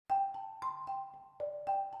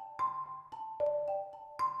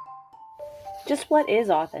Just what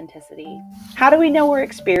is authenticity? How do we know we're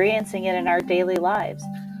experiencing it in our daily lives?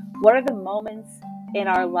 What are the moments in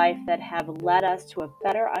our life that have led us to a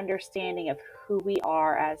better understanding of who we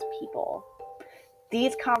are as people?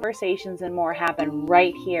 These conversations and more happen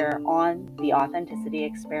right here on the Authenticity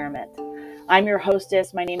Experiment. I'm your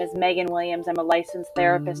hostess. My name is Megan Williams. I'm a licensed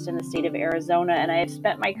therapist in the state of Arizona, and I have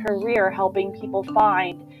spent my career helping people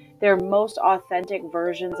find their most authentic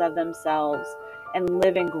versions of themselves and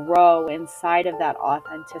live and grow inside of that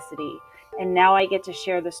authenticity. And now I get to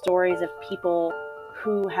share the stories of people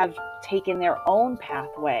who have taken their own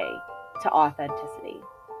pathway to authenticity.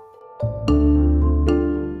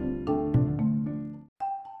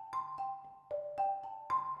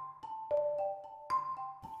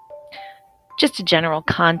 Just a general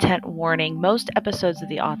content warning. Most episodes of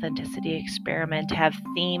the Authenticity Experiment have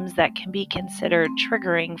themes that can be considered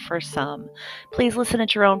triggering for some. Please listen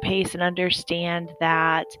at your own pace and understand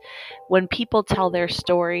that when people tell their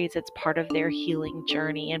stories, it's part of their healing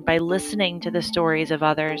journey. And by listening to the stories of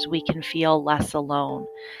others, we can feel less alone.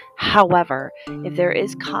 However, if there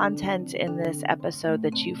is content in this episode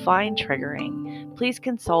that you find triggering, please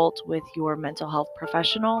consult with your mental health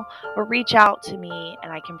professional or reach out to me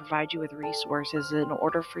and I can provide you with resources in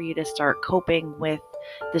order for you to start coping with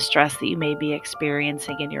the stress that you may be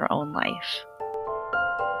experiencing in your own life.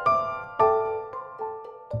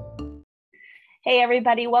 Hey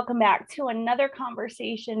everybody, welcome back to another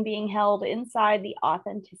conversation being held inside the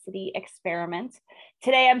Authenticity Experiment.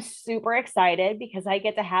 Today I'm super excited because I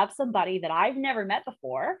get to have somebody that I've never met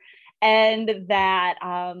before and that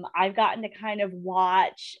I've gotten to kind of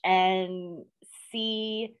watch and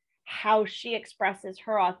see how she expresses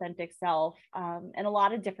her authentic self in a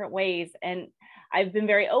lot of different ways. And I've been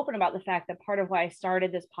very open about the fact that part of why I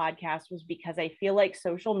started this podcast was because I feel like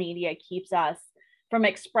social media keeps us from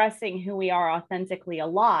expressing who we are authentically a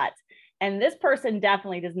lot. And this person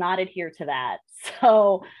definitely does not adhere to that.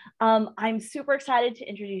 So I'm super excited to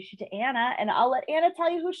introduce you to Anna, and I'll let Anna tell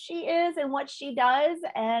you who she is and what she does,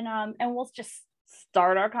 and we'll just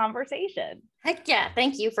start our conversation. Heck yeah.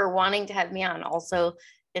 Thank you for wanting to have me on. Also,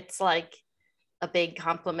 it's like a big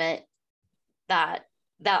compliment that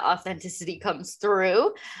authenticity comes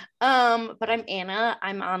through. But I'm Anna.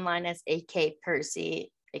 I'm online as AK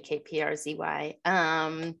Percy, AKPRZY.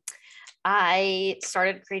 I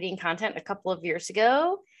started creating content a couple of years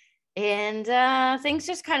ago and things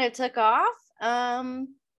just kind of took off.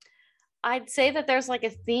 I'd say that there's like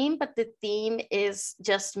a theme, but the theme is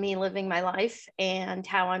just me living my life and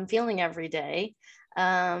how I'm feeling every day.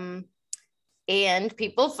 And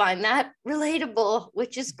people find that relatable,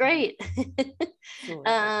 which is great.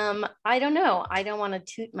 I don't know. I don't want to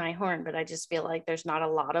toot my horn, but I just feel like there's not a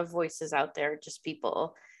lot of voices out there, just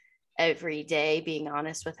people every day being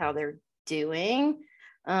honest with how they're doing.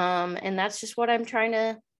 And that's just what I'm trying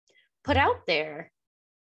to put out there.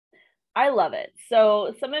 I love it.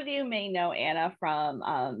 So some of you may know Anna from,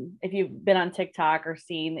 if you've been on TikTok or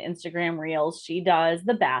seen the Instagram reels, she does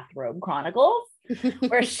the Bathrobe Chronicles,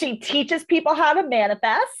 where she teaches people how to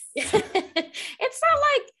manifest. It's not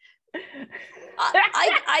like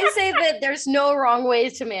I say that there's no wrong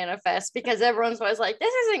ways to manifest because everyone's always like,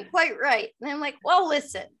 this isn't quite right. And I'm like, well,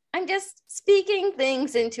 listen, I'm just speaking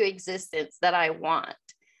things into existence that I want.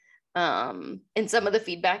 And some of the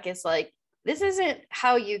feedback is like, this isn't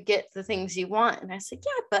how you get the things you want. And I said,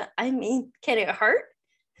 yeah, but I mean, can it hurt?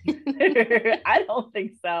 I don't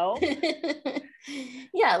think so.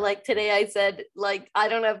 Yeah, like today I said, like, I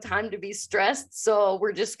don't have time to be stressed, so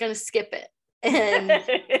we're just going to skip it. And,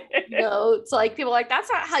 it's like, people are like, that's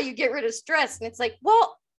not how you get rid of stress. And it's like,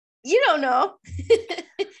 well, you don't know.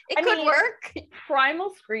 It could work.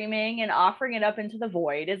 Primal screaming and offering it up into the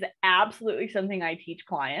void is absolutely something I teach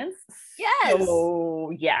clients. Yes.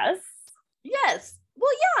 So, yes. Yes.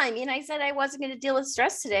 Well, yeah, I mean, I said I wasn't going to deal with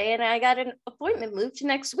stress today, and I got an appointment moved to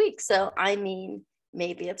next week. So, I mean,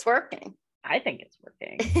 maybe it's working. I think it's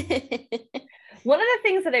working. One of the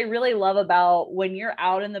things that I really love about when you're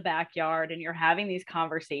out in the backyard and you're having these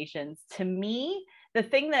conversations, to me, the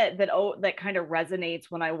thing that kind of resonates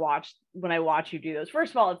when I watch you do those,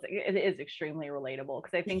 first of all, it is extremely relatable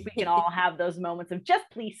because I think we can all have those moments of just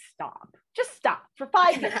stop for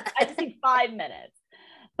 5 minutes. I just need 5 minutes.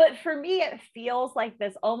 But for me, it feels like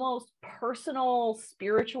this almost personal,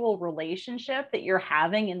 spiritual relationship that you're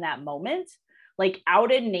having in that moment, like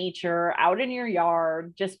out in nature, out in your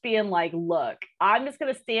yard, just being like, look, I'm just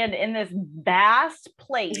going to stand in this vast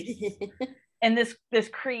place and this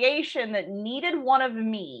creation that needed one of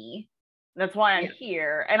me. That's why I'm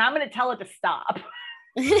here. And I'm going to tell it to stop.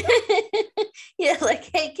 Yeah, like,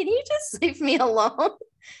 hey, can you just leave me alone?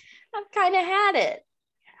 I've kind of had it.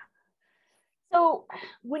 So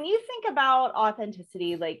when you think about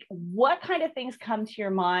authenticity, like what kind of things come to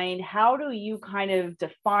your mind? How do you kind of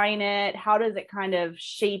define it? How does it kind of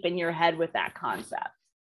shape in your head with that concept?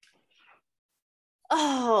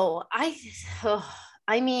 Oh,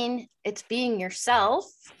 I mean, it's being yourself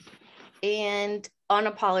and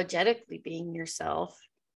unapologetically being yourself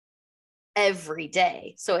every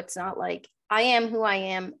day. So it's not like I am who I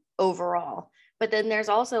am overall. But then there's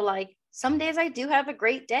also like some days I do have a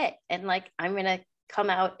great day and like I'm going to come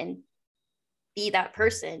out and be that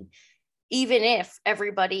person, even if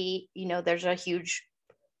everybody, there's a huge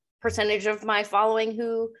percentage of my following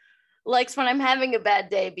who likes when I'm having a bad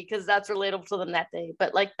day because that's relatable to them that day.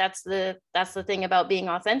 But like that's the thing about being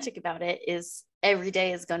authentic about it is every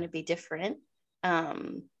day is going to be different.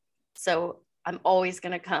 So I'm always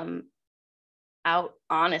going to come out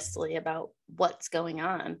honestly about what's going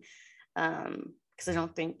on, because I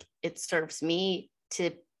don't think it serves me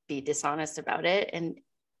to be dishonest about it. And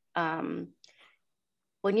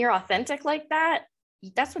when you're authentic like that,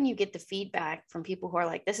 that's when you get the feedback from people who are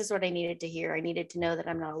like, this is what I needed to hear. I needed to know that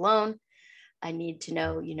I'm not alone. I need to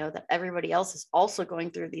know, that everybody else is also going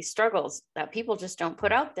through these struggles that people just don't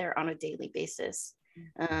put out there on a daily basis.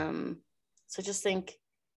 So just think,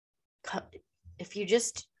 if you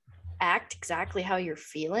just act exactly how you're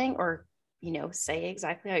feeling, or, say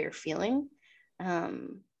exactly how you're feeling,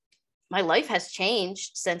 my life has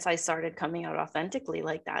changed since I started coming out authentically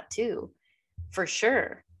like that too, for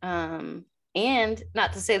sure. And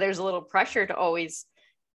not to say there's a little pressure to always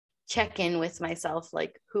check in with myself,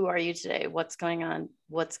 like, who are you today? What's going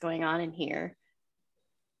on in here?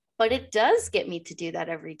 But it does get me to do that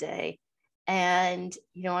every day. And,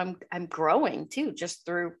 I'm growing too, just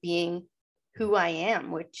through being who I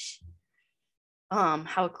am, which,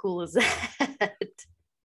 how cool is that?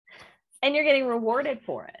 And you're getting rewarded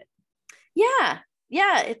for it.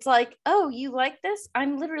 Yeah, it's like, oh, you like this?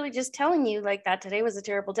 I'm literally just telling you like that today was a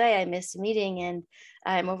terrible day. I missed a meeting and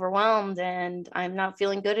I'm overwhelmed and I'm not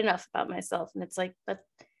feeling good enough about myself. And it's like, but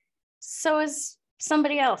so is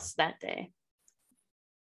somebody else that day.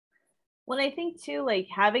 Well, I think too, like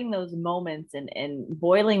having those moments and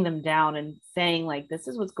boiling them down and saying like, this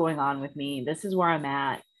is what's going on with me. This is where I'm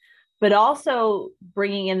at. But also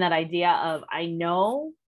bringing in that idea of, I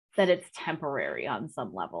know that it's temporary on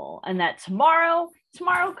some level and that tomorrow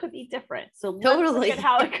could be different. So let's look at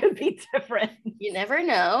how it could be different. You never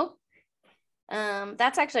know.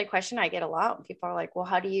 That's actually a question I get a lot when people are like, well,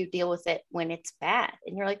 how do you deal with it when it's bad?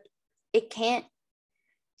 And you're like, it can't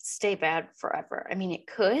stay bad forever. I mean, it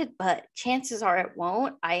could, but chances are it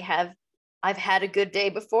won't. I've had a good day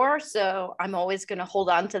before, so I'm always going to hold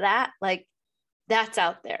on to that. Like, that's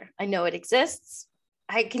out there. I know it exists.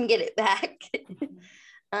 I can get it back.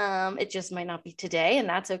 It just might not be today, and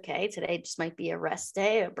that's okay. Today just might be a rest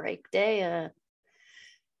day, a break day,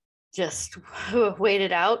 just wait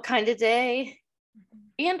it out kind of day,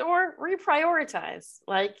 and or reprioritize.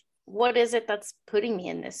 Like, what is it that's putting me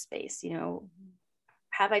in this space?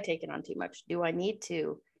 Have I taken on too much? Do I need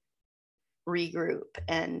to regroup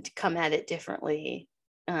and come at it differently,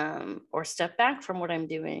 or step back from what I'm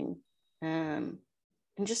doing? And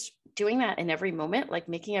just doing that in every moment, like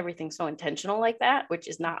making everything so intentional like that, which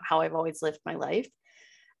is not how I've always lived my life.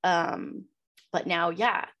 But now,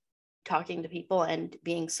 yeah, talking to people and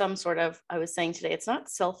being some sort of, I was saying today, it's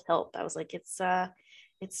not self-help. I was like, it's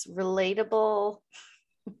relatable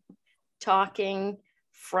talking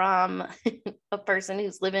from a person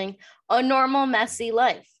who's living a normal, messy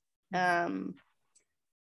life. That's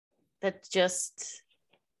just,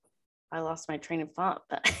 I lost my train of thought,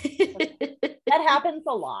 but that happens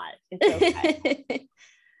a lot. It's okay.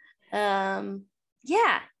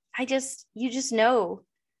 Yeah, you just know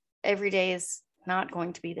every day is not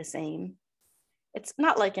going to be the same. It's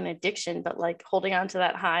not like an addiction, but like holding on to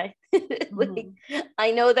that high. Like,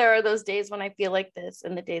 I know there are those days when I feel like this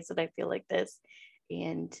and the days that I feel like this.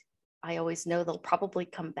 And I always know they'll probably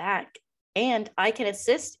come back and I can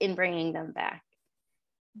assist in bringing them back.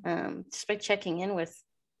 Just by checking in with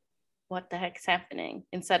what the heck's happening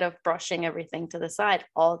instead of brushing everything to the side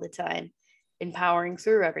all the time, empowering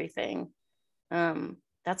through everything.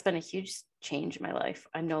 That's been a huge change in my life.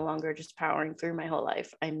 I'm no longer just powering through my whole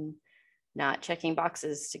life. I'm not checking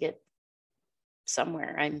boxes to get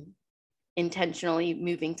somewhere. I'm intentionally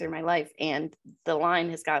moving through my life, and the line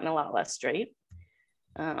has gotten a lot less straight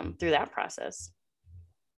through that process.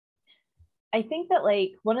 I think that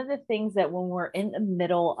like one of the things that when we're in the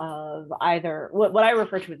middle of either what I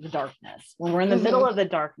refer to as the darkness, when we're in the middle of the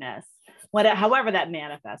darkness, however that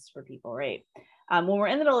manifests for people, right? When we're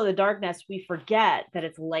in the middle of the darkness, we forget that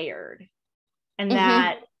it's layered and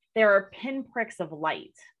that there are pinpricks of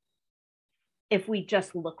light if we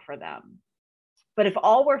just look for them. But if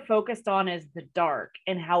all we're focused on is the dark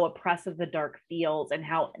and how oppressive the dark feels and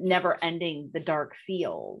how never ending the dark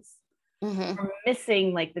feels, we're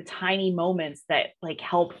missing like the tiny moments that like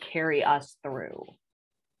help carry us through.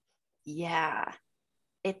 Yeah.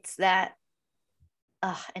 It's that,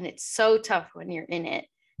 and it's so tough when you're in it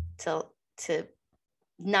to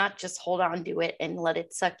not just hold on to it and let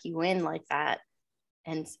it suck you in like that,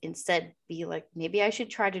 and instead be like, maybe I should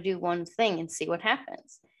try to do one thing and see what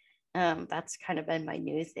happens. That's kind of been my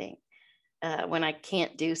new thing. When I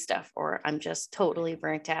can't do stuff or I'm just totally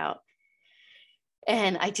burnt out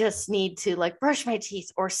and I just need to like brush my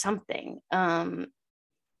teeth or something.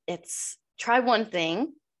 It's try one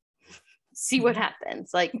thing, see what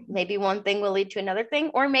happens. Like maybe one thing will lead to another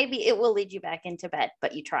thing, or maybe it will lead you back into bed,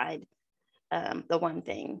 but you tried the one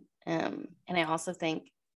thing. And I also think,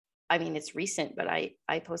 I mean, it's recent, but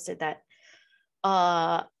I posted that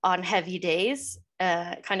on heavy days,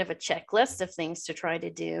 kind of a checklist of things to try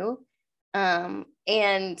to do. And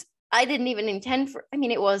I didn't even intend for, I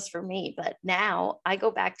mean, it was for me, but now I go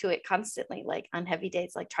back to it constantly, like on heavy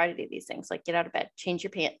days, like try to do these things, like get out of bed, change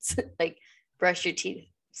your pants, like brush your teeth,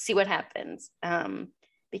 see what happens.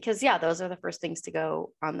 Because yeah, those are the first things to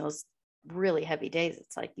go on those really heavy days.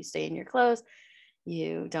 It's like you stay in your clothes,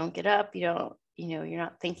 you don't get up, you don't, you're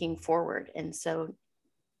not thinking forward. And so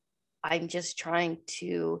I'm just trying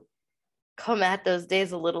to come at those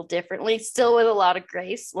days a little differently, still with a lot of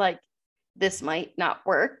grace, like this might not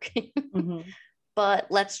work, but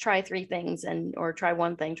let's try 3 things or try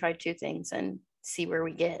one thing, try 2 things and see where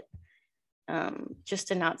we get. Just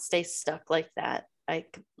to not stay stuck like that. I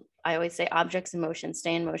always say objects in motion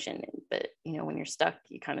stay in motion, but when you're stuck,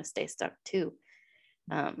 you kind of stay stuck too.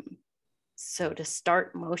 So to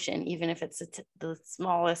start motion, even if it's the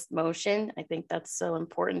smallest motion, I think that's so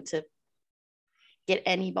important to get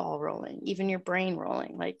any ball rolling, even your brain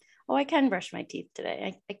rolling. Like, oh, I can brush my teeth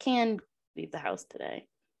today. I can leave the house today.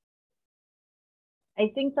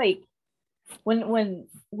 I think like when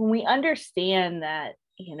we understand that,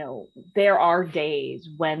 there are days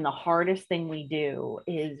when the hardest thing we do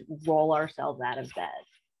is roll ourselves out of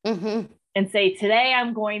bed and say, today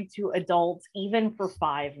I'm going to adult even for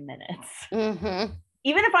 5 minutes.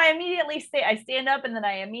 Even if I immediately I stand up and then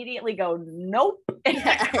I immediately go, nope, and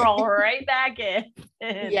I crawl right back in.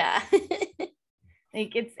 Yeah.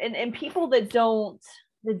 Like it's, and people that don't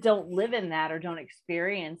live in that or don't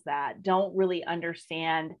experience that don't really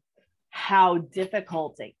understand how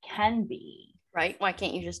difficult it can be. Right? Why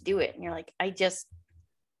can't you just do it? And you're like, I just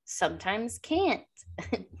sometimes can't.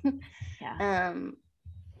 Yeah.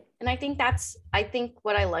 And I think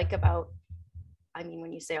what I like about, I mean,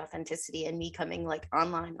 when you say authenticity and me coming like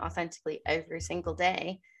online authentically every single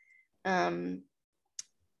day,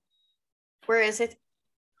 whereas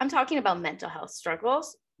I'm talking about mental health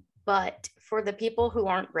struggles, but for the people who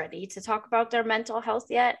aren't ready to talk about their mental health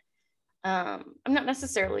yet, I'm not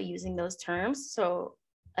necessarily using those terms. So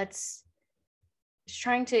it's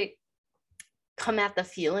trying to come at the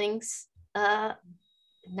feelings, not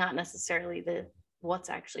necessarily what's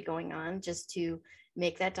actually going on, just to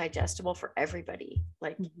make that digestible for everybody.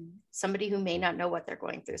 Like somebody who may not know what they're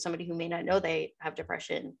going through, somebody who may not know they have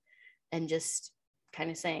depression, and just kind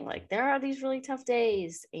of saying like, there are these really tough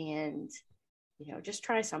days and, just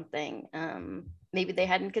try something. Maybe they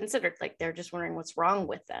hadn't considered, like they're just wondering what's wrong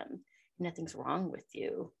with them. Nothing's wrong with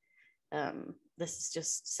you. This is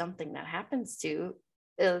just something that happens to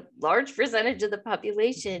a large percentage of the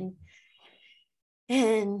population.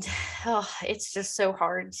 And it's just so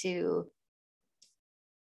hard to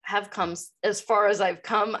have come as far as I've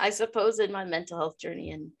come, I suppose, in my mental health journey,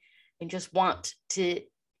 and just want to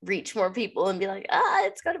reach more people and be like,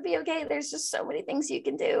 it's going to be okay. There's just so many things you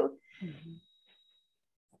can do. Yeah.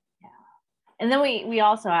 And then we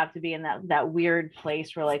also have to be in that weird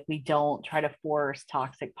place where like we don't try to force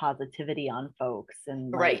toxic positivity on folks.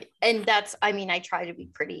 And right. And that's, I mean, I try to be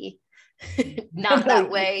pretty not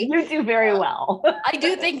that way. You do very well. I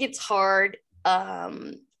do think it's hard,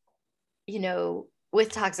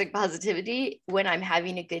 with toxic positivity when I'm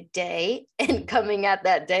having a good day and coming at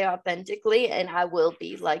that day authentically, and I will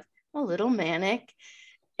be like a little manic,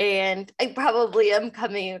 and I probably am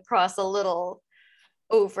coming across a little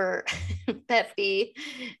over peppy,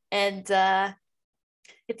 and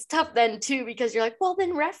it's tough then too, because you're like, well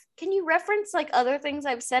then can you reference like other things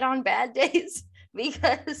I've said on bad days?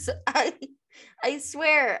 Because I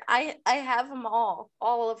swear I have them all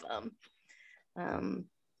of them.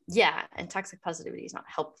 Yeah, and toxic positivity is not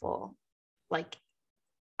helpful. Like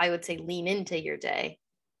I would say, lean into your day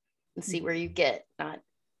and see where you get, not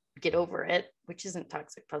get over it, which isn't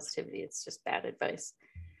toxic positivity. It's just bad advice.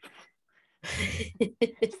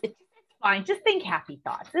 Fine. Just think happy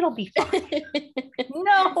thoughts. It'll be fine.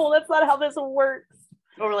 No, that's not how this works.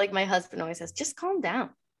 Or like my husband always says, just calm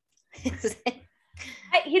down. I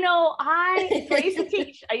used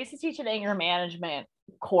to teach an anger management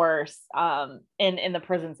course in the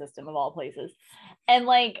prison system of all places. And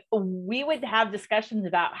like we would have discussions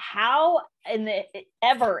about how in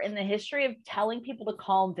the history of telling people to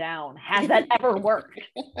calm down has that ever worked?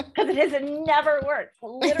 Because it has never worked.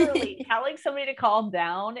 Literally, telling somebody to calm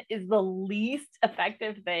down is the least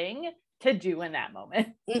effective thing to do in that moment.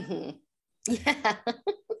 Mm-hmm. Yeah.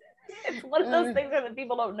 It's one of those things where the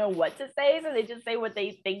people don't know what to say, so they just say what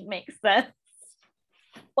they think makes sense.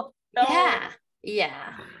 No.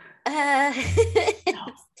 Yeah.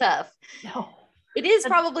 It's tough. No. It is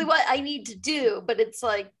probably what I need to do, but it's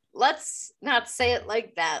like, let's not say it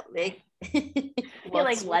like that. Like,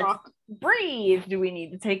 let's breathe. Do we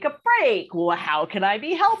need to take a break? Well, how can I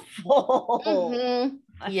be helpful?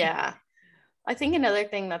 Mm-hmm. Yeah. I think another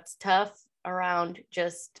thing that's tough around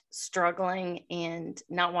just struggling and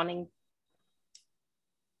not wanting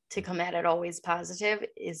to come at it always positive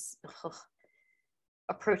is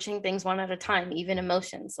approaching things one at a time, even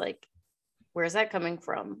emotions. Like, where's that coming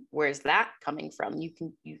from? Where's that coming from? You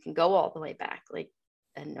can go all the way back. Like,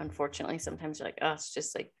 and unfortunately, sometimes you're like, oh, it's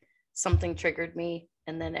just like something triggered me,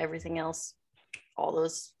 and then everything else, all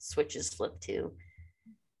those switches flip too.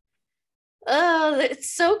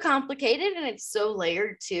 It's so complicated and it's so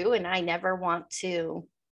layered too. And I never want to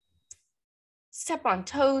step on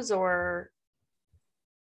toes or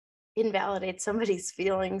invalidate somebody's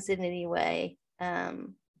feelings in any way.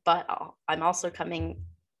 But I'm also coming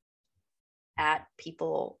at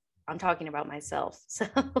people. I'm talking about myself. So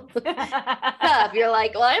if you're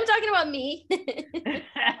like, well, I'm talking about me.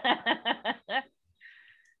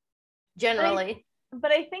 Generally.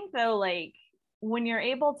 But I think though, like, when you're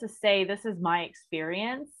able to say this is my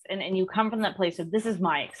experience and you come from that place of this is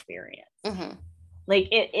my experience, mm-hmm. like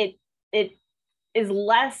it is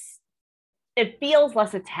less, it feels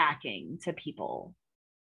less attacking to people,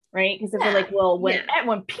 right? Because if they're like, well, when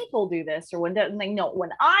people do this, or when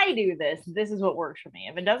I do this is what works for me.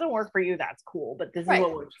 If it doesn't work for you, that's cool, but this is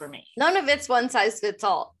what works for me. None of it's one size fits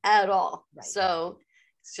all at all. Right. So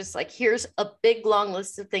it's just like, here's a big long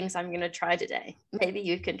list of things I'm going to try today. Maybe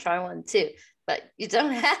you can try one too, but you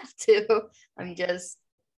don't have to.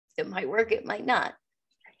 It might work, it might not.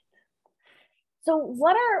 So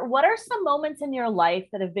what are some moments in your life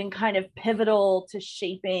that have been kind of pivotal to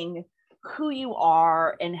shaping who you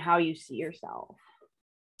are and how you see yourself?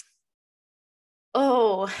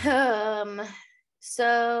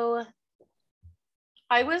 So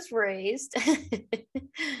I was raised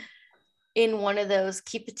in one of those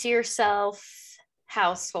keep it to yourself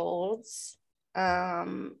households.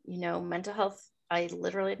 Mental health, I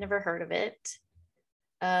literally had never heard of it.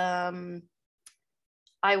 I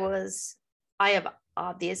have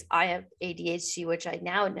ADHD, which I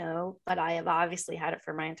now know, but I have obviously had it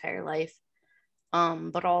for my entire life.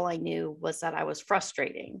 But all I knew was that I was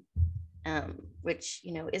frustrating, which,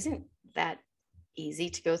 isn't that easy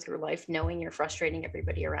to go through life knowing you're frustrating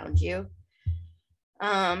everybody around you.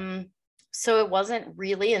 So it wasn't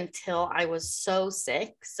really until I was so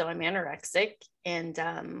sick. So I'm anorexic, and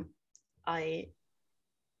I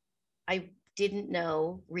didn't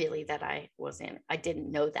know really that I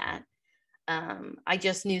didn't know that. I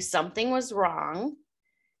just knew something was wrong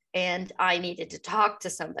and I needed to talk to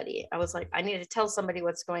somebody. I was like, I need to tell somebody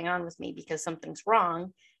what's going on with me because something's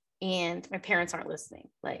wrong and my parents aren't listening,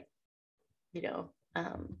 which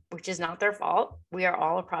is not their fault. We are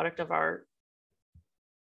all a product of our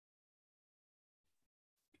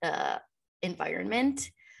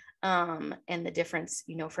environment. And the difference,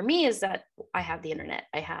 for me is that I have the internet.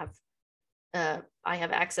 I have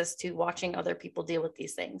access to watching other people deal with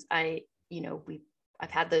these things. I've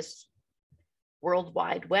had this World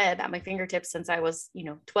Wide Web at my fingertips since I was,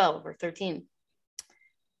 12 or 13.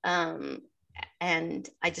 And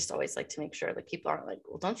I just always like to make sure that people aren't like,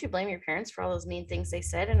 well, don't you blame your parents for all those mean things they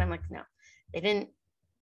said? And I'm like, no, they didn't.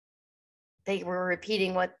 They were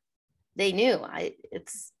repeating what they knew.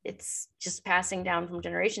 It's just passing down from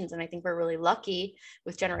generations. And I think we're really lucky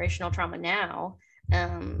with generational trauma now,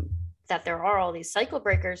 that there are all these cycle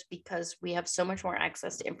breakers because we have so much more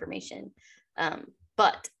access to information.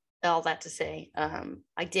 But all that to say,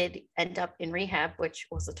 I did end up in rehab, which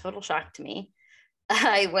was a total shock to me.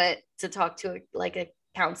 I went to talk to a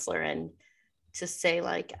counselor and to say,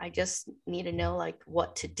 like, I just need to know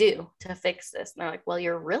what to do to fix this. And they're like, well,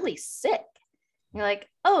 you're really sick. And you're like,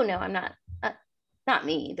 oh no, I'm not, not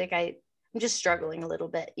me. I'm just struggling a little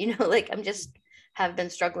bit, you know, like I'm just have been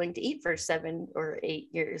struggling to eat for 7 or 8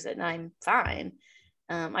 years and I'm fine.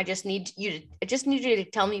 I just need you to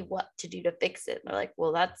tell me what to do to fix it. They're like,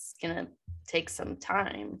 well, that's gonna take some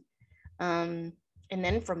time. And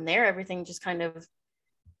then from there, everything just kind of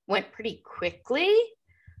went pretty quickly.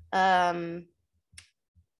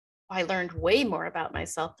 I learned way more about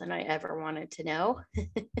myself than I ever wanted to know.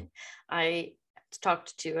 I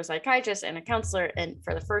talked to a psychiatrist and a counselor, and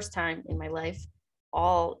for the first time in my life,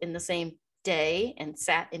 all in the same day, and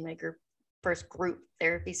sat in my first group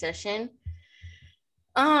therapy session.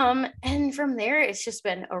 And from there, it's just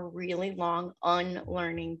been a really long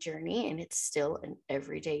unlearning journey, and it's still an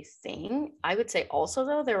everyday thing. I would say also,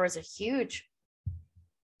 though, there was a huge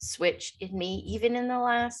switch in me, even in the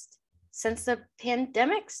last, since the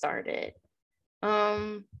pandemic started.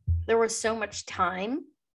 There was so much time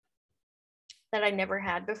that I never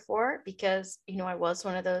had before because, you know, I was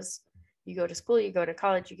one of those, you go to school, you go to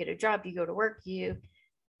college, you get a job, you go to work, and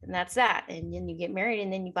that's that. And then you get married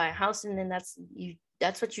and then you buy a house and then that's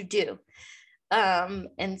what you do.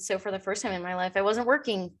 And so for the first time in my life, I wasn't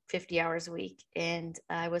working 50 hours a week and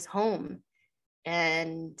I was home,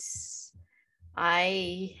 and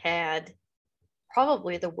I had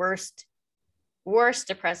probably the worst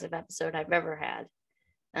depressive episode I've ever had.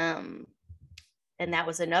 And that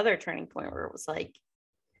was another turning point where it was like,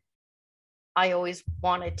 I always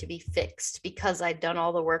wanted to be fixed because I'd done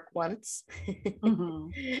all the work once.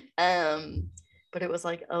 Mm-hmm. But it was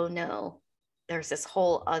like, oh no, there's this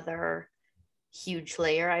whole other huge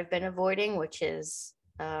layer I've been avoiding, which is,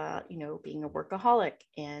 you know, being a workaholic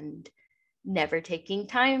and never taking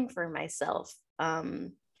time for myself.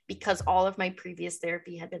 Because all of my previous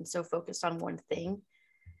therapy had been so focused on one thing.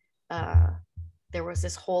 There was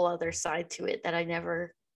this whole other side to it that I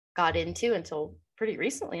never got into until pretty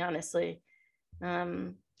recently, honestly.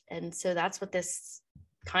 And so that's what this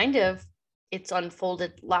kind of, it's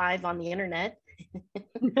unfolded live on the internet.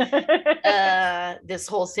 This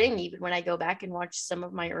whole thing, even when I go back and watch some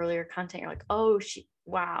of my earlier content, you're like, oh,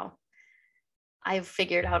 wow. I've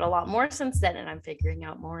figured out a lot more since then, and I'm figuring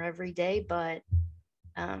out more every day. But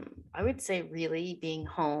I would say really being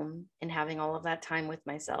home and having all of that time with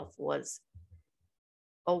myself was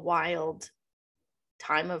a wild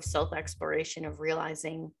time of self-exploration, of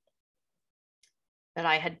realizing that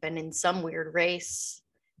I had been in some weird race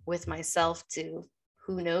with myself to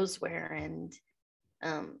who knows where. And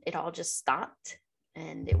it all just stopped.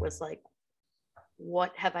 And it was like,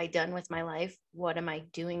 what have I done with my life? What am I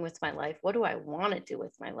doing with my life? What do I want to do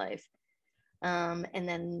with my life? And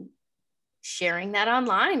then sharing that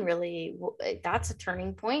online, really, that's a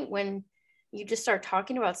turning point when you just start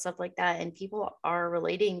talking about stuff like that and people are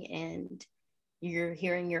relating and you're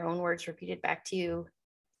hearing your own words repeated back to you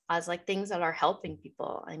as like things that are helping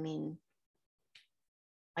people. I mean,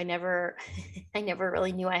 I never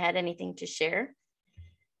really knew I had anything to share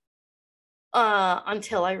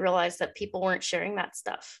until I realized that people weren't sharing that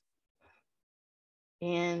stuff.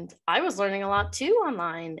 And I was learning a lot too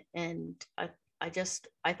online. And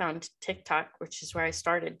I found TikTok, which is where I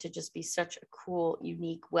started, to just be such a cool,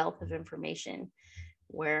 unique wealth of information,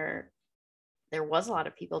 where there was a lot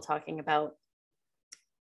of people talking about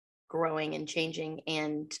growing and changing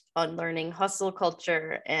and unlearning hustle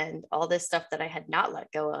culture and all this stuff that I had not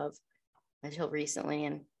let go of until recently,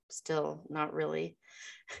 and still not really.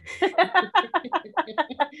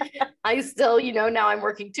 I still, you know, now I'm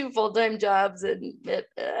working 2 full-time jobs,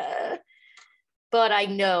 but I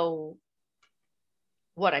know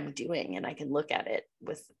what I'm doing, and I can look at it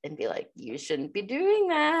and be like, you shouldn't be doing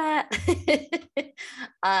that.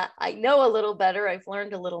 I know a little better. I've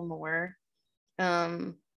learned a little more.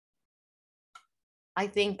 I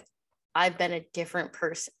think I've been a different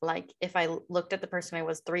person. Like if I looked at the person I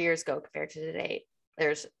was 3 years ago compared to today,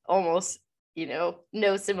 there's almost, you know,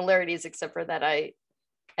 no similarities except for that I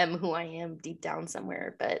am who I am deep down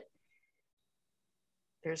somewhere. But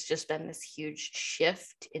there's just been this huge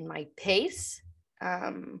shift in my pace,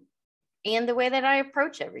 and the way that I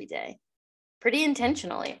approach every day, pretty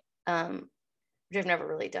intentionally, which I've never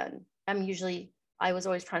really done. I was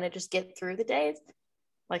always trying to just get through the days,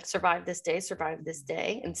 like survive this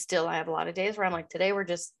day. And still I have a lot of days where I'm like, today we're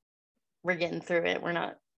getting through it. We're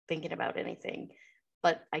not thinking about anything.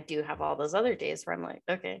 But I do have all those other days where I'm like,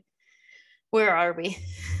 okay, where are we?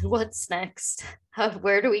 What's next?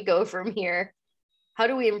 Where do we go from here? How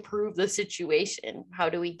do we improve the situation? How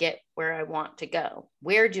do we get where I want to go?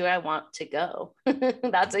 Where do I want to go?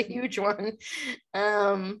 That's a huge one.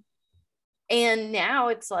 And now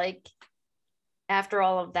it's like, after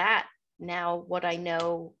all of that, now what I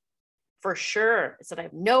know for sure is that I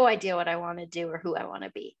have no idea what I want to do or who I want to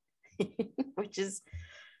be. which is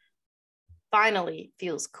finally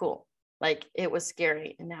feels cool. Like it was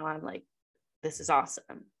scary. And now I'm like, this is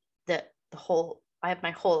awesome. I have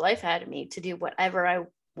my whole life ahead of me to do whatever I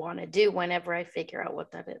want to do whenever I figure out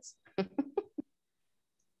what that is.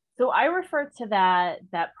 So I refer to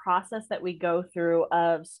that process that we go through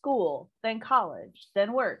of school, then college,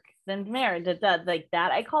 then work, then marriage, like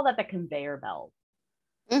that. I call that the conveyor belt.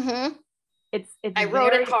 Mm-hmm. It's I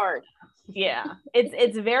wrote it hard. Yeah,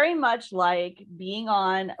 it's very much like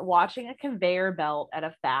watching a conveyor belt at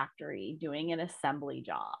a factory doing an assembly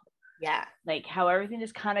job. Yeah. Like how everything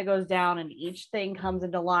just kind of goes down and each thing comes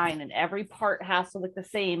into line and every part has to look the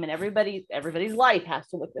same and everybody's life has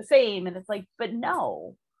to look the same. And it's like, but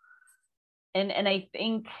no. And I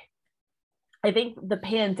think the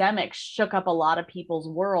pandemic shook up a lot of people's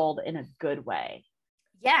world in a good way.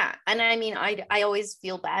 Yeah. And I mean, I always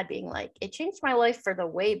feel bad being like, it changed my life for the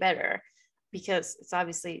way better, because it's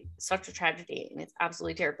obviously such a tragedy and it's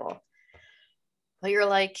absolutely terrible. But you're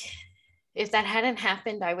like, if that hadn't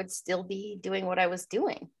happened, I would still be doing what I was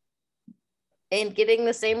doing and getting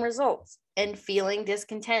the same results and feeling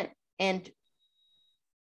discontent and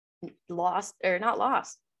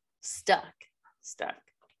stuck.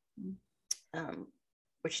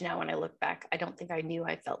 Which now when I look back, I don't think I knew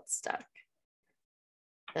I felt stuck.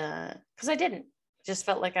 Because I didn't. Just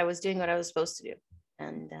felt like I was doing what I was supposed to do.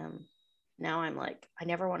 And now I'm like, I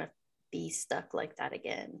never want to be stuck like that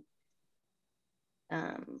again.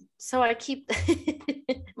 So I keep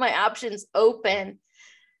my options open.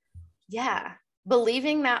 Yeah.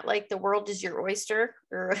 Believing that like the world is your oyster,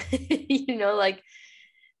 or, like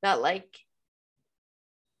that, like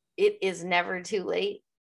it is never too late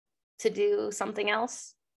to do something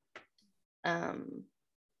else.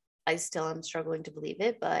 I still am struggling to believe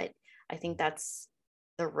it, but I think that's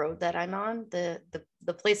the road that I'm on, the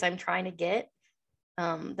place I'm trying to get,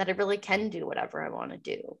 that I really can do whatever I want to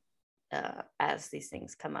do as these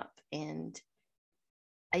things come up. And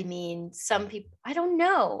I mean, some people, I don't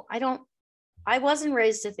know. I wasn't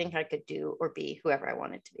raised to think I could do or be whoever I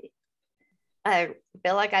wanted to be. I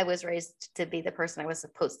feel like I was raised to be the person I was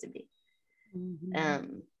supposed to be. Mm-hmm.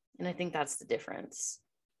 And I think that's the difference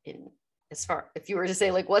if you were to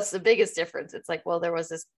say like, what's the biggest difference? It's like, well, there was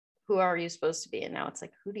this, who are you supposed to be? And now it's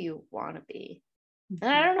like, who do you want to be? Mm-hmm.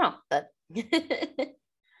 And I don't know, but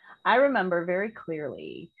I remember very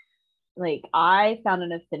clearly, like I found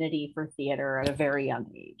an affinity for theater at a very young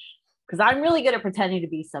age because I'm really good at pretending to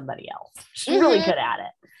be somebody else. I'm really good at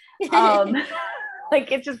it.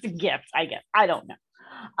 Like it's just a gift, I guess. I don't know.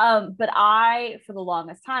 But I, for the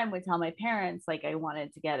longest time, would tell my parents, like, I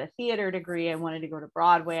wanted to get a theater degree. I wanted to go to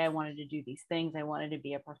Broadway. I wanted to do these things. I wanted to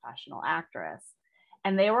be a professional actress.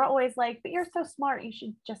 And they were always like, but you're so smart. You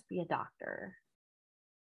should just be a doctor.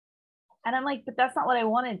 And I'm like, but that's not what I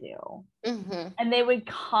want to do. Mm-hmm. And they would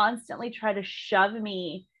constantly try to shove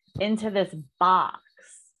me into this box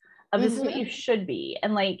of this is what you should be.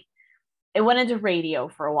 And like, it went into radio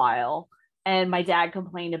for a while. And my dad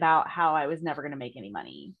complained about how I was never going to make any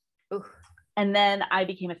money. Oof. And then I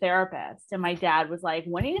became a therapist. And my dad was like,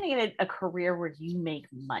 when are you going to get a career where you make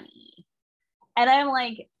money? And I'm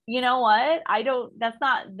like, you know what? That's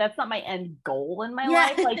not my end goal in my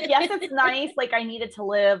life. Like, yes, it's nice. Like I needed to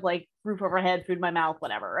live, like roof over head, food in my mouth,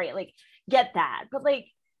 whatever. Right. Like get that. But like,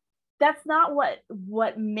 that's not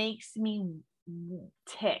what makes me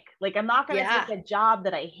tick. Like I'm not going to take a job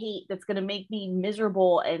that I hate that's going to make me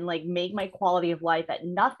miserable and like make my quality of life at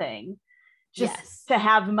nothing just to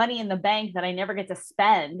have money in the bank that I never get to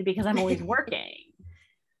spend because I'm always working.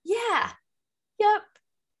 Yep.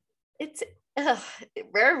 It's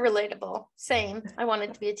very relatable. Same. I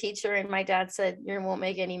wanted to be a teacher and my dad said, you won't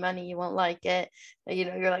make any money, you won't like it.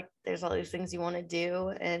 You're like, there's all these things you want to do.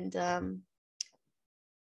 And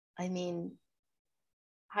I mean,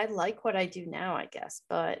 I like what I do now, I guess,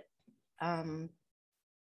 but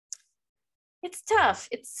it's tough.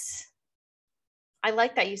 I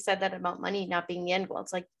like that you said that about money not being the end goal.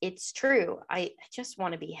 It's like, it's true. I just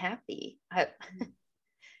want to be happy.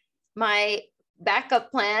 My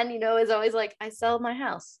backup plan, is always like, I sell my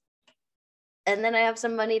house and then I have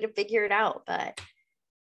some money to figure it out, but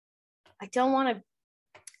I don't want to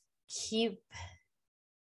keep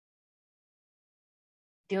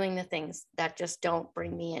doing the things that just don't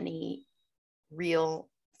bring me any real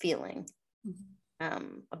feeling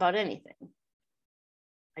about anything,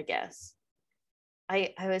 I guess.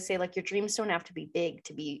 I would say like your dreams don't have to be big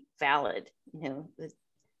to be valid.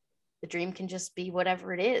 The dream can just be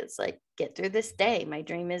whatever it is, like get through this day. My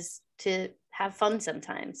dream is to have fun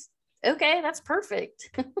sometimes. Okay, that's perfect.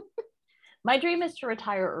 My dream is to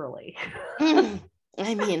retire early.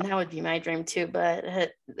 I mean, that would be my dream too, but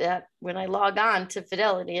that when I log on to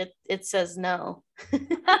Fidelity, it says no.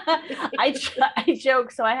 I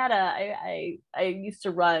joke. So I used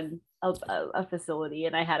to run a facility,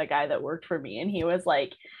 and I had a guy that worked for me, and he was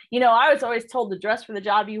like, I was always told to dress for the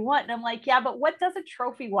job you want, and I'm like, yeah, but what does a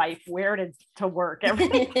trophy wife wear to work every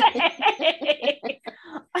day?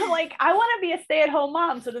 I'm like, I want to be a stay-at-home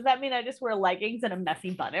mom, so does that mean I just wear leggings and a messy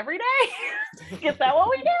bun every day? Is that what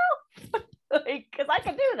we do? Like, because I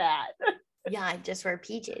can do that. Yeah, I just wear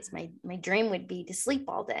PJs. My dream would be to sleep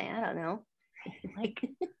all day. I don't know. Like,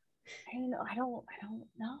 I don't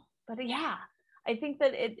know, but yeah, I think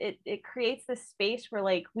that it creates this space where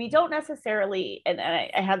like we don't necessarily, and I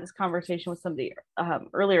had this conversation with somebody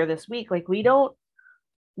earlier this week. Like we don't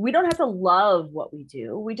have to love what we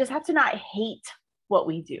do. We just have to not hate what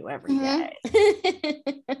we do every day.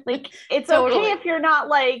 Like it's totally okay if you're not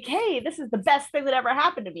like, hey, this is the best thing that ever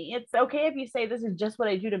happened to me. It's okay if you say this is just what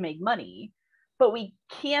I do to make money, but we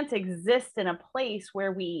can't exist in a place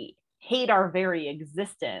where we hate our very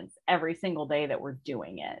existence every single day that we're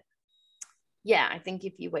doing it. Yeah, I think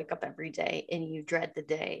if you wake up every day and you dread the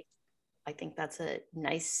day, I think that's a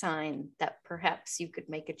nice sign that perhaps you could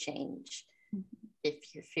make a change if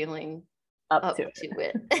you're feeling up to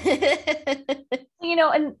it.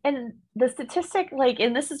 And the statistic, like,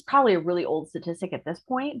 and this is probably a really old statistic at this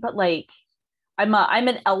point, but like I'm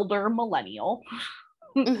an elder millennial.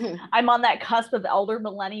 Mm-hmm. I'm on that cusp of elder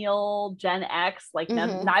millennial, Gen X, like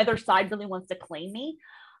neither side really wants to claim me.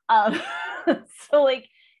 So like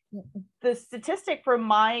the statistic for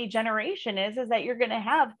my generation is that you're going to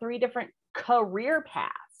have 3 different career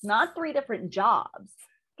paths, not 3 different jobs,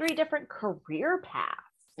 3 different career paths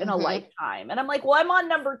in a lifetime. And I'm like, well, I'm on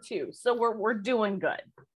number 2. So we're doing good.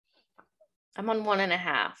 I'm on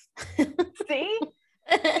 1.5. See?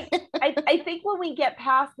 I think when we get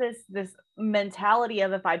past this mentality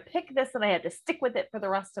of if I pick this, then I have to stick with it for the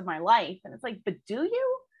rest of my life. And it's like, but do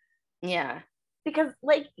you? Yeah. Because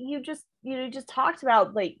like you just talked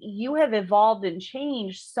about, like you have evolved and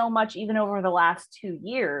changed so much even over the last 2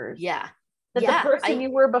 years. Yeah. That the person you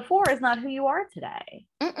were before is not who you are today.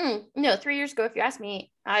 No, 3 years ago, if you asked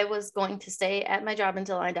me, I was going to stay at my job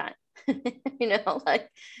until I died. Like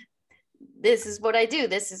this is what I do.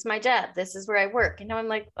 This is my job. This is where I work. And now I'm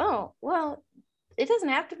like, oh, well, it doesn't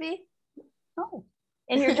have to be. Oh,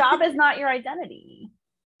 and your job is not your identity.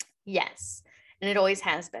 Yes. And it always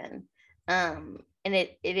has been. And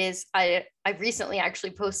it is, I recently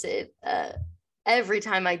actually posted, every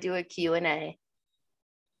time I do a Q&A,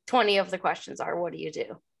 20 of the questions are, what do you do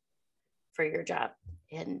for your job?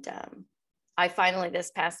 And, I finally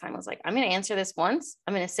this past time was like, I'm going to answer this once.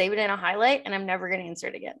 I'm going to save it in a highlight and I'm never going to answer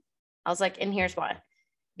it again. I was like, and here's why,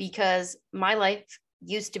 because my life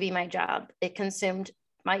used to be my job. It consumed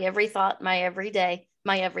my every thought, my every day,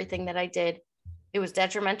 my everything that I did. It was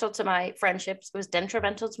detrimental to my friendships. It was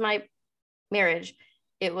detrimental to my marriage.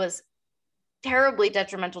 It was terribly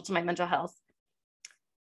detrimental to my mental health.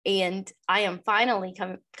 And I am finally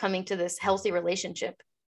coming to this healthy relationship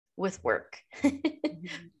with work,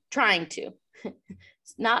 trying to,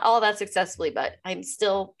 not all that successfully, but I'm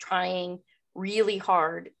still trying really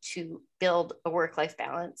hard to build a work-life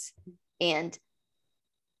balance. And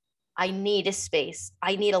I need a space.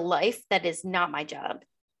 I need a life that is not my job.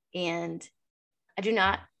 And I do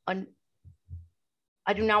not want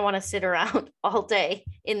to sit around all day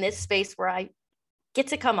in this space where I get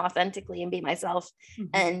to come authentically and be myself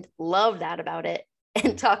and love that about it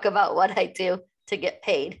and talk about what I do to get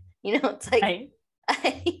paid. It's like, right.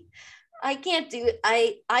 I can't do it.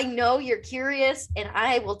 I know you're curious and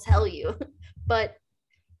I will tell you, but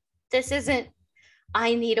this isn't,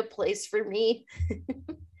 I need a place for me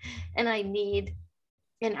and I need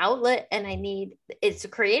an outlet, and it's a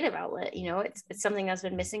creative outlet. It's something that's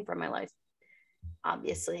been missing from my life,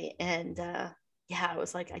 obviously. And I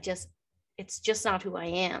was like, it's just not who I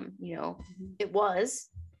am. It was,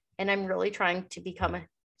 and I'm really trying to become a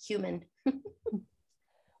human.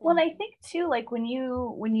 Well, I think too, like when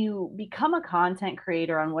you become a content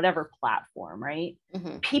creator on whatever platform, right?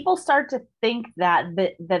 People start to think that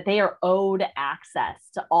they are owed access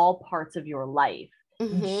to all parts of your life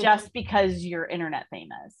just because you're internet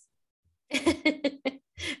famous.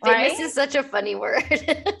 Famous is such a funny word.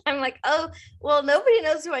 I'm like, oh, well, nobody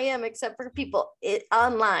knows who I am except for people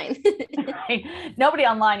online. Right? Nobody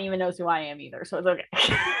online even knows who I am either, so it's okay.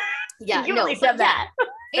 Yeah, you really said that.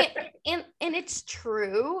 And it's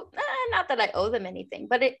true. Not that I owe them anything,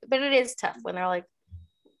 but it is tough when they're like,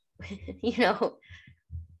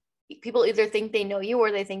 people either think they know you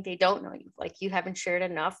or they think they don't know you. Like you haven't shared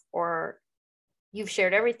enough, or you've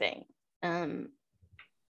shared everything.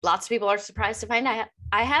 lots of people are surprised to find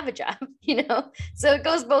I have a job, so it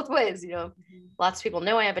goes both ways, lots of people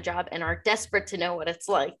know I have a job and are desperate to know what it's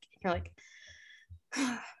like. You're like,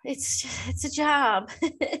 oh, it's a job.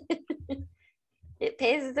 It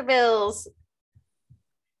pays the bills.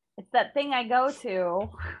 It's that thing I go to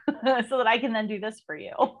so that I can then do this for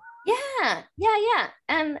you. Yeah.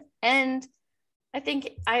 And I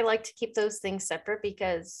think I like to keep those things separate,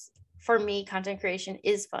 because for me, content creation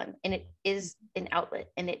is fun, and it is an outlet,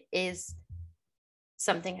 and it is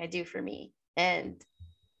something I do for me. And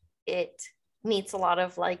it meets a lot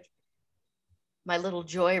of like my little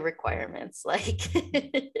joy requirements, like,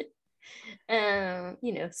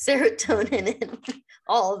 serotonin and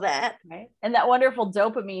all of that. Right. And that wonderful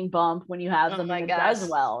dopamine bump when you have something that does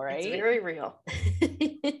well, right? It's very real.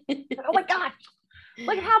 Oh my gosh.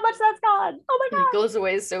 Look at how much that's gone. Oh my gosh. It goes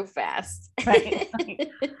away so fast. Right.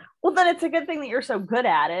 Well, then it's a good thing that you're so good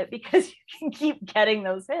at it, because you can keep getting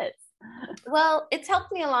those hits. Well, it's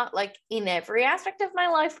helped me a lot, like in every aspect of my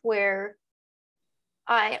life, where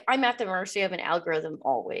I'm at the mercy of an algorithm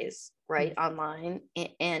always, right, online.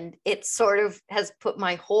 And it sort of has put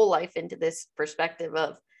my whole life into this perspective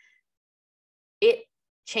of it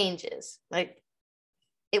changes. Like,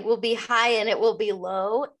 it will be high and it will be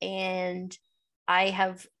low. And I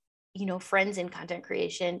have, friends in content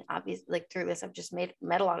creation, obviously, like through this, I've just met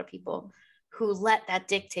a lot of people who let that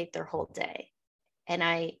dictate their whole day. And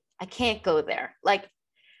I can't go there. Like,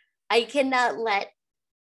 I cannot let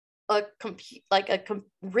a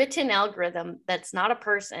written algorithm that's not a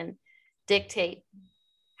person dictate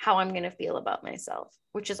how I'm going to feel about myself,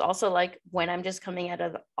 which is also like when I'm just coming at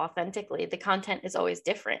it authentically, the content is always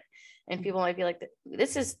different. And people might be like,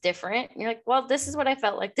 this is different. And you're like, well, this is what I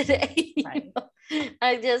felt like today. Right.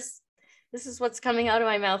 This is what's coming out of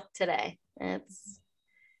my mouth today. And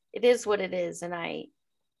it is what it is. And I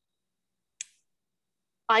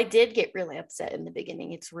did get really upset in the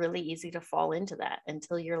beginning. It's really easy to fall into that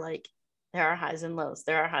until you're like, there are highs and lows.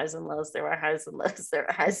 There are highs and lows. There are highs and lows. There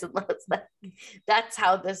are highs and lows. That's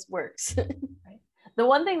how this works. Right. The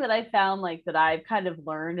one thing that I found, like, that I've kind of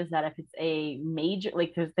learned is that if it's a major,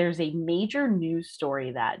 like, there's a major news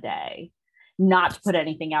story that day, not to put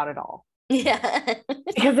anything out at all. Yeah.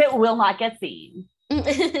 Because it will not get seen.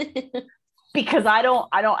 Because I don't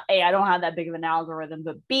have that big of an algorithm,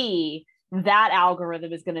 but B, that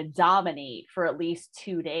algorithm is going to dominate for at least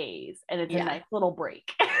 2 days, and it's a nice little break.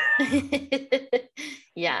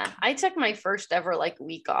 Yeah, I took my first ever like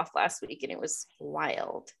week off last week, and it was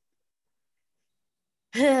wild.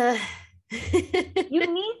 You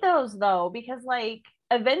need those though, because like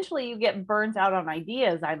eventually you get burnt out on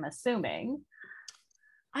ideas, I'm assuming.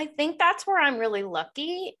 I think that's where I'm really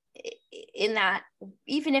lucky, in that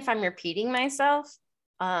even if I'm repeating myself,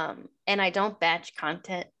 and I don't batch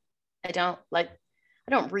content, I don't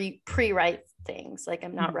pre-write things. Like,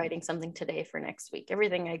 I'm not writing something today for next week.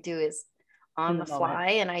 Everything I do is on the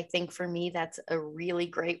fly. And I think for me, that's a really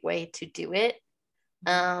great way to do it.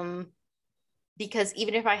 Because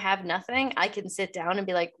even if I have nothing, I can sit down and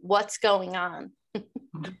be like, what's going on?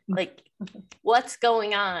 Like, what's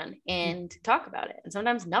going on? And talk about it. And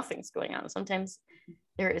sometimes nothing's going on. Sometimes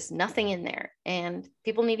there is nothing in there. And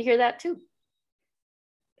people need to hear that too.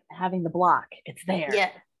 Having the block, it's there. Yeah.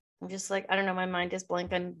 I'm just like, I don't know, my mind is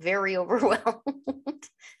blank. I'm very overwhelmed.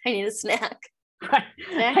 I need a snack. Right.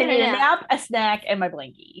 I need a nap, a snack, and my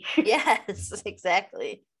blankie. Yes,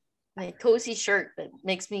 exactly. My cozy shirt that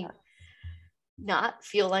makes me not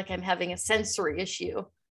feel like I'm having a sensory issue.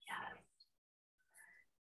 Yeah.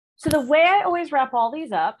 So the way I always wrap all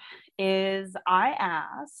these up is I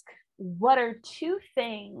ask, what are 2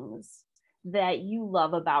 things that you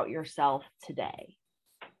love about yourself today?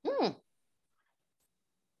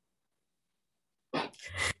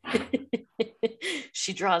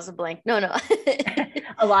 She draws a blank. No.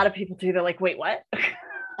 A lot of people do. They're like, wait, what?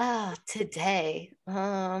 Today.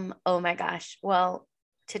 Oh my gosh. Well,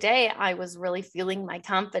 today I was really feeling my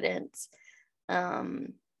confidence.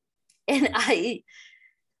 And I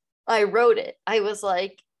wrote it. I was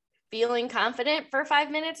like feeling confident for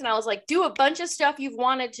 5 minutes, and I was like, do a bunch of stuff you've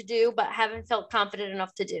wanted to do but haven't felt confident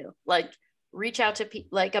enough to do. Like, reach out to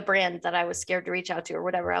like a brand that I was scared to reach out to or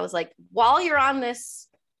whatever. I was like, while you're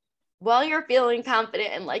feeling confident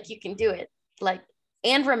and like you can do it, like,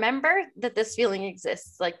 and remember that this feeling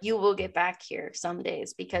exists. Like, you will get back here some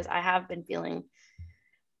days, because I have been feeling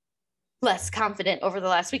less confident over the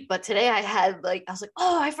last week. But today I was like,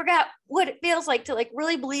 oh, I forgot what it feels like to like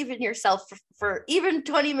really believe in yourself for even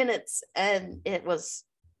 20 minutes. And it was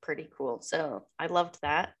pretty cool. So I loved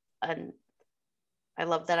that. And I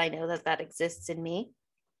love that I know that exists in me.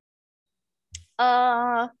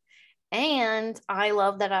 And I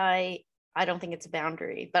love that I don't think it's a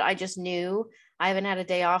boundary, but I just knew I haven't had a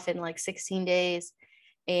day off in like 16 days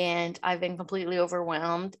and I've been completely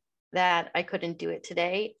overwhelmed that I couldn't do it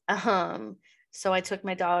today. So I took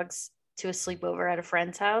my dogs to a sleepover at a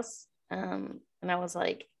friend's house. And I was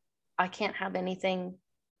like, I can't have anything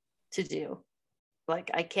to do.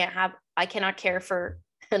 Like I cannot care for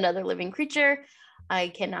another living creature. I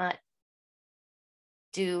cannot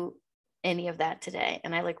do any of that today.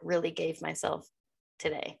 And I like really gave myself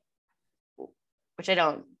today, which I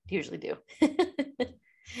don't usually do.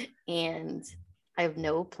 And I have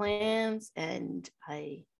no plans, and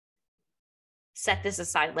I set this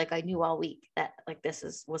aside. Like I knew all week that like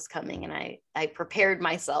this was coming, and I prepared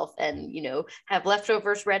myself, and have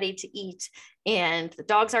leftovers ready to eat, and the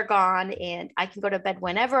dogs are gone and I can go to bed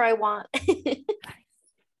whenever I want.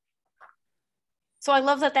 So I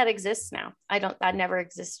love that exists now. That never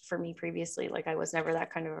existed for me previously. Like I was never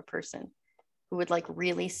that kind of a person who would like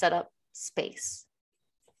really set up space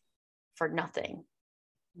for nothing.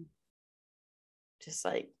 Just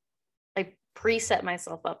like I preset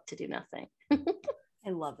myself up to do nothing.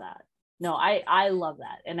 I love that. No, I love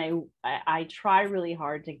that. And I try really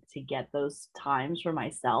hard to get those times for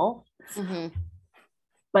myself. Mm-hmm.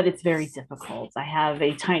 But it's very difficult. I have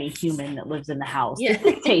a tiny human that lives in the house. Yeah. It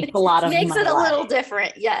dictates a lot of makes it a little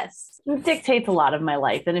different. Yes. It dictates a lot of my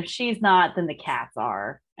life. And if she's not, then the cats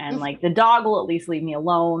are. And like the dog will at least leave me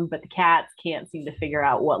alone, but the cats can't seem to figure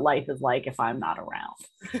out what life is like if I'm not around.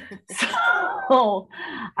 So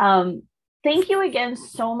thank you again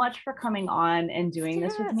so much for coming on and doing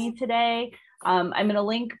this with me today. I'm going to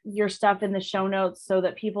link your stuff in the show notes so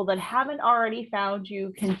that people that haven't already found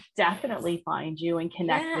you can definitely find you and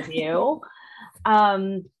connect with you.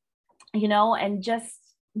 And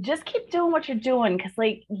just keep doing what you're doing, because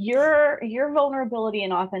like your vulnerability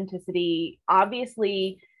and authenticity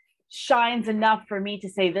obviously shines enough for me to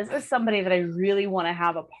say this is somebody that I really want to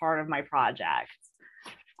have a part of my project.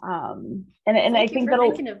 And I think that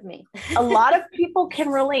a lot of people can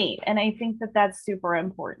relate, and I think that that's super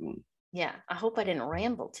important. Yeah, I hope I didn't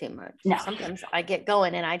ramble too much. No. Sometimes I get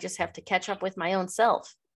going and I just have to catch up with my own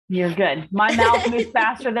self. You're good. My mouth moves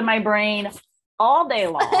faster than my brain all day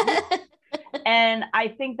long. And I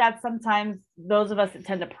think that sometimes those of us that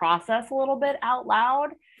tend to process a little bit out loud,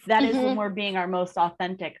 that is when we're being our most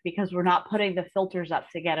authentic, because we're not putting the filters up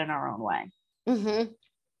to get in our own way. Mm-hmm.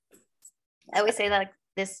 I always say that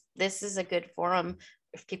this is a good forum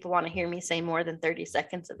if people want to hear me say more than 30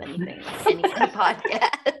 seconds of anything, like any podcast.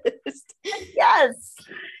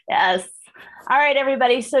 Yes. All right,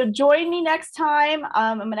 everybody. So join me next time.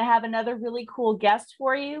 I'm going to have another really cool guest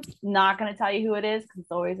for you. Not going to tell you who it is because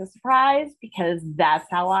it's always a surprise, because that's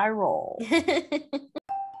how I roll.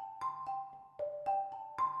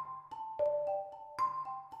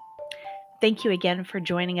 Thank you again for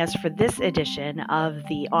joining us for this edition of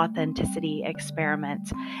the Authenticity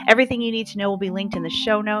Experiment. Everything you need to know will be linked in the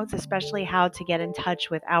show notes, especially how to get in touch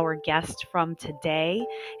with our guest from today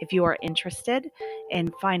if you are interested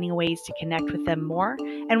in finding ways to connect with them more,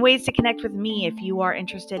 and ways to connect with me if you are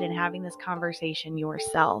interested in having this conversation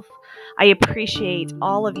yourself. I appreciate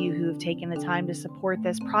all of you who have taken the time to support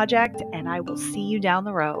this project, and I will see you down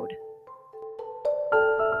the road.